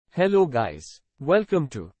Hello guys. Welcome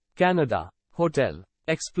to Canada Hotel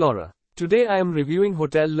Explorer. Today I am reviewing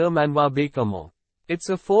Hotel le Manoir Baie-Comeau. It's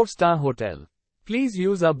a 4-star hotel. Please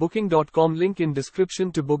use our booking.com link in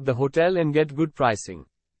description to book the hotel and get good pricing.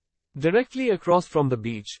 Directly across from the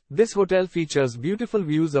beach, this hotel features beautiful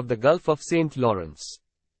views of the Gulf of St. Lawrence.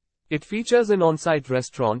 It features an on-site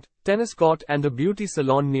restaurant, tennis court and a beauty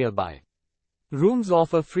salon nearby. Rooms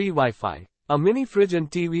offer free Wi-Fi. A mini fridge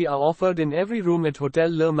and TV are offered in every room at Hotel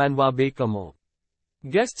le Manoir Baie-Comeau.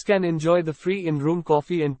 Guests can enjoy the free in-room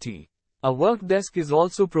coffee and tea. A work desk is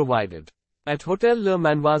also provided. At Hotel le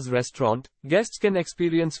Manoir's restaurant, guests can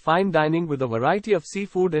experience fine dining with a variety of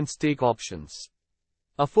seafood and steak options.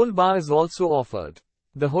 A full bar is also offered.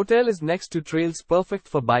 The hotel is next to trails perfect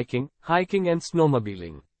for biking, hiking and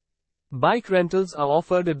snowmobiling. Bike rentals are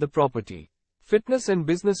offered at the property. Fitness and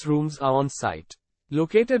business rooms are on site.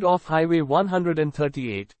 Located off Highway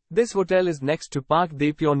 138, this hotel is next to Parc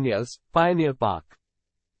des Pionniers, Pioneer Park.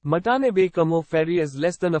 Matane-Baie-Comeau ferry is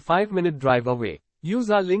less than a 5-minute drive away. Use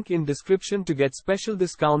our link in description to get special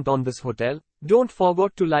discount on this hotel. Don't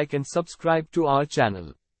forget to like and subscribe to our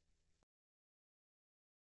channel.